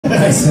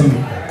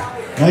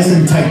Nice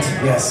and tight.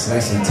 Yes,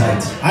 nice and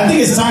tight. I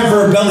think it's time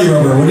for a belly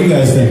rubber. What do you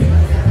guys think?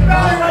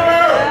 Belly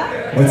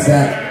rubber! What's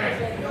that?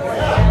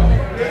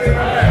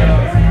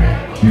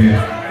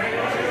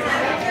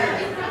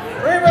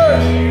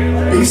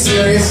 Are you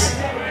serious?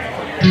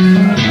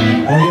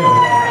 Oh, yeah.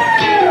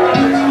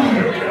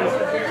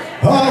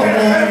 Oh,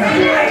 man.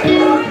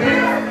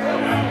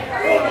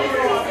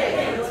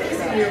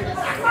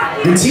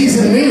 You're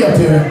teasing me up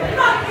here.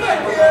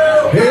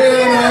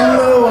 Yeah, I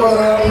know what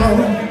I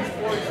know.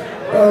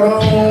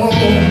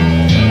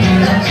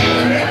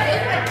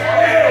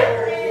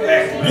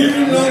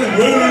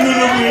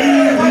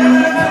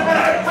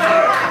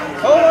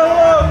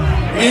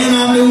 And I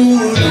knew.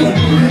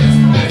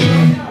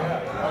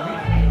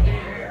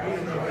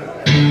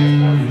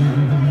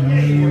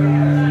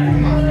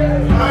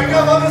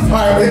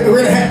 Alright, we're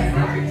gonna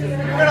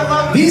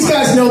hack. These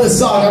guys know this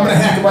song. I'm gonna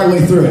hack my way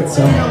through it.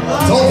 So,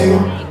 told you.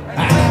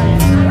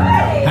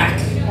 Hack.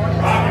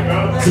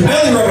 So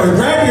belly rubber,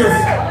 grab your.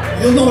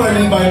 You'll know what I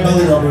mean by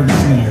belly rubber in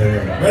just a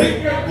minute. Ready?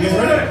 You guys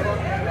ready?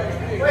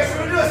 Wait,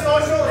 should we do a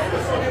social?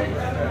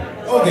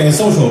 Okay, a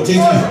social. Change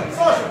it.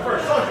 Social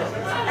first, social.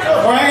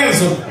 Alright, I got a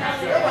social.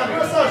 Come on, do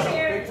a social.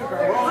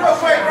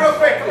 Real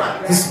quick, come on.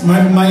 This,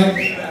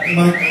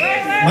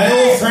 my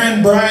old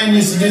friend Brian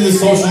used to do the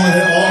social at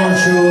all our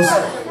shows.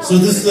 So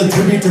this is a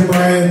tribute to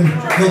Brian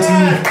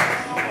Hilton.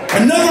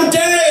 Another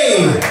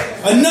day,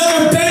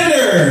 another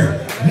bender.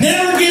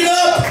 Never give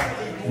up,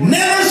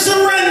 never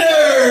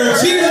surrender.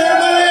 Cheers,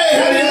 everybody.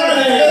 Happy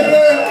Friday.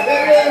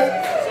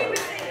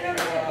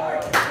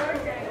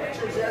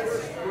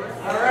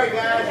 All right,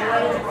 guys, you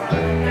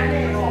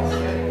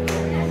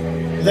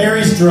ready?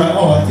 Larry's dry.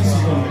 Oh, I think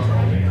she's going to.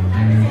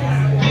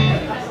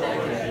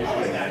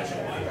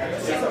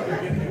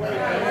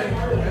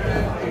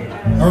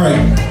 All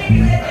right,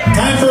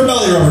 time for a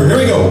belly rubber. Here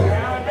we go.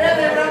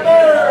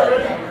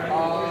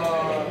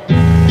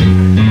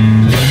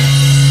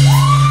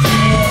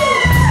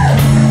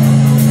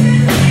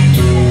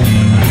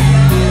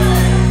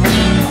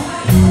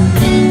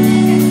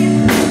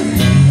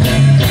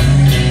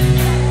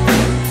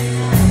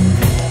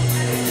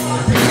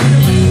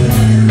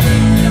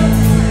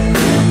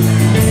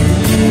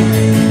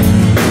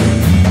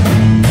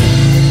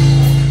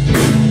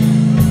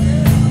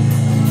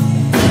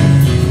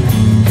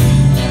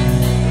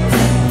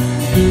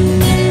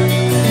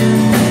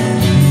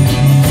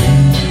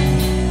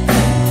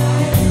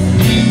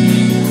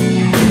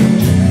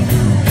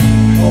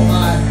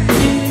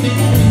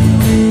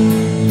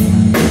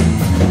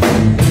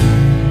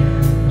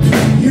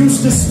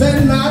 Used to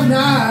spend my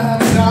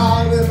nights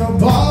out in a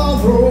bar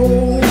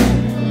room.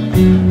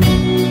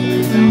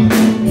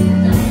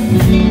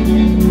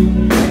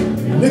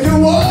 Liquor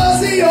was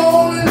the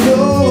only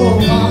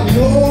love I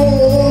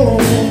know.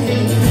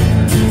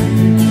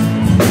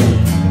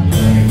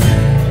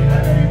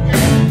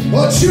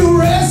 But you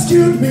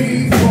rescued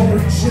me from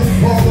reaching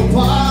for the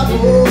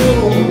bottle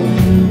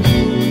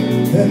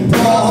and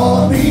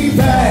brought me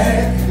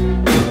back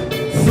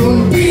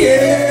from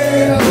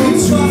being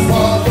too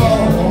far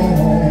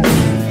gone.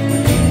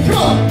 Come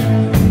on.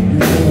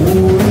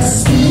 You're as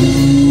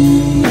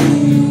smooth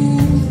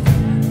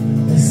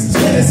as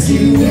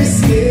Tennessee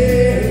whiskey.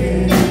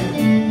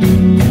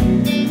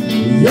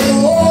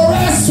 You're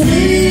as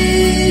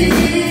sweet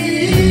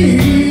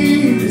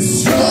as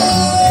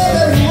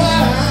strawberry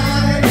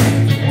wine.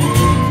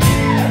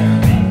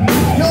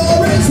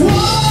 You're as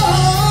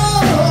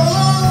warm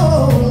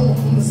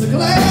as a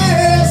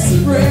glass of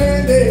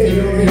brandy.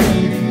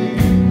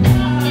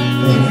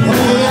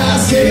 And I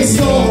stay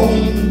strong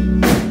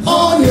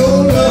on your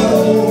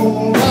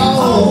love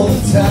all the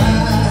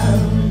time.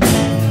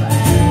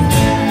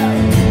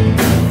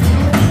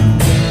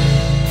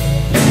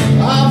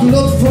 I've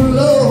looked for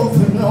love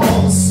in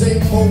all the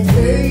same old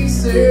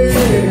places.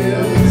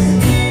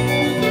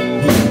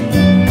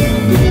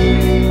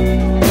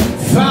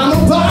 Found a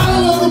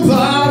bottle of the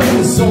bottle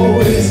that's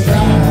always dry.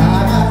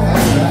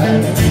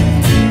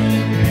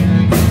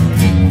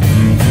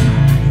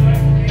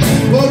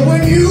 But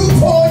when you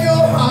pour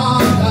your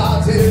heart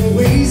out and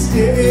we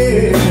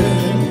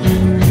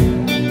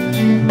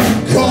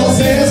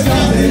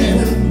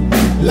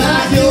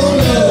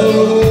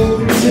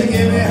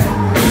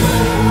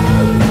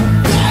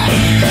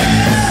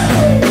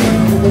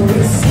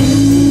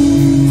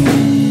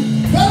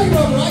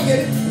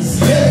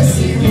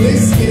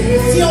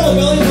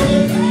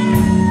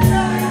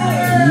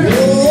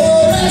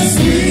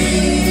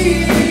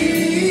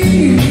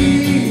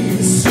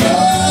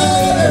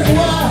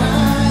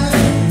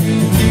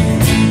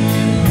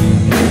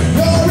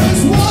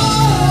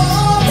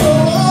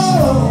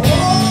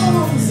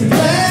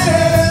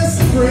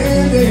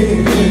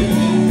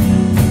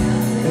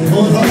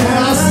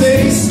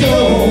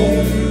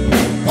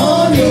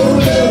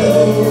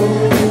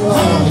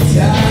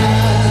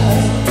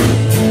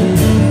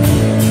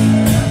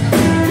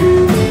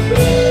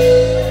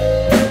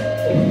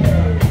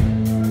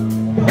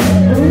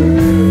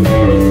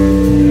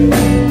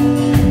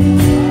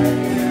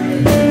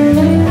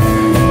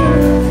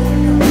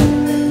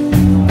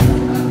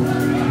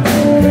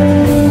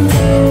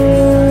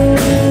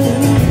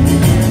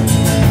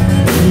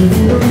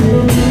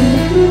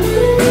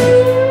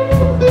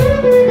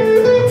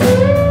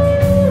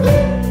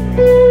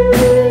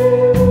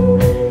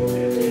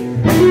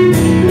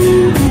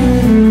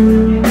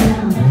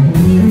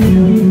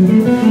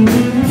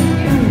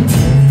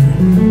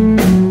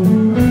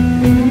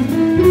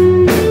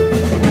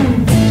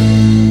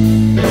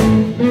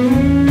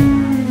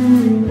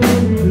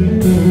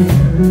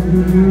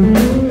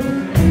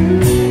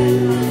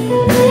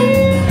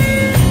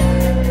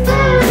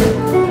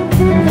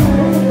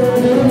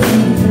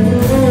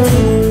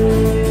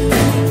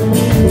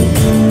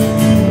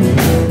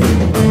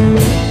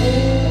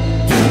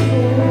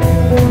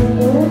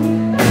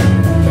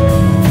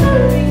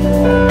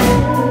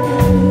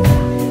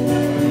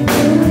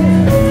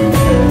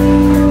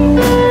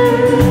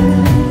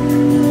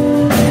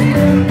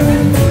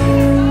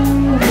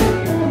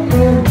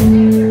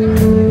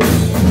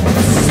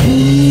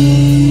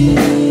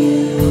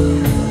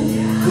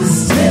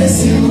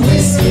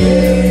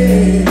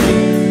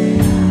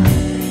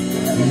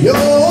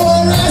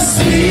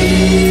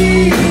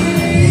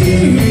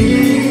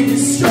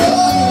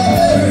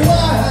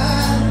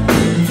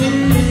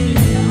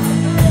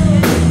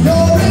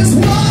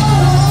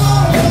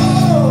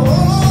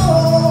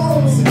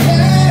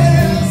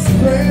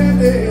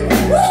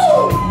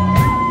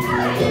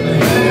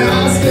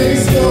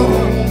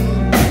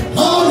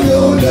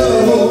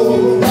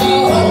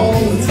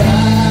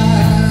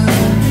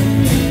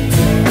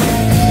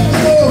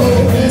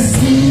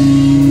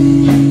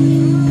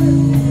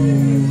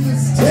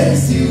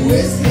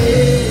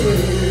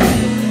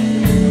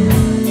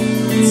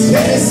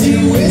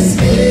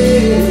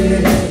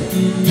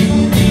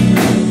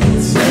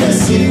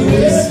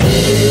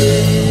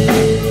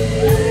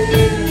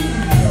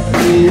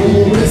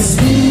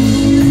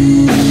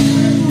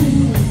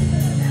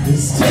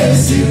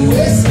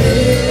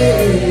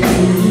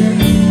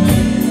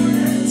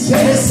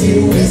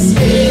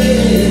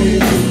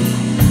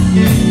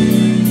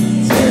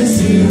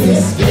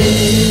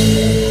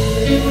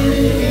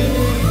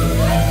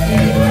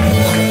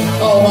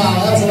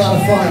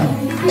of fun.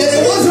 And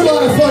it was a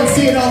lot of fun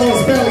seeing all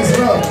those bellies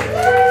rub.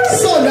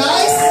 So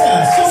nice.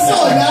 Yeah, So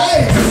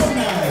nice. So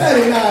nice.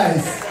 Very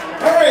nice.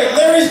 All right,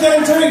 Larry's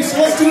got a drink,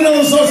 so let's do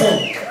another social.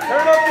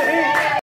 Turn up the heat.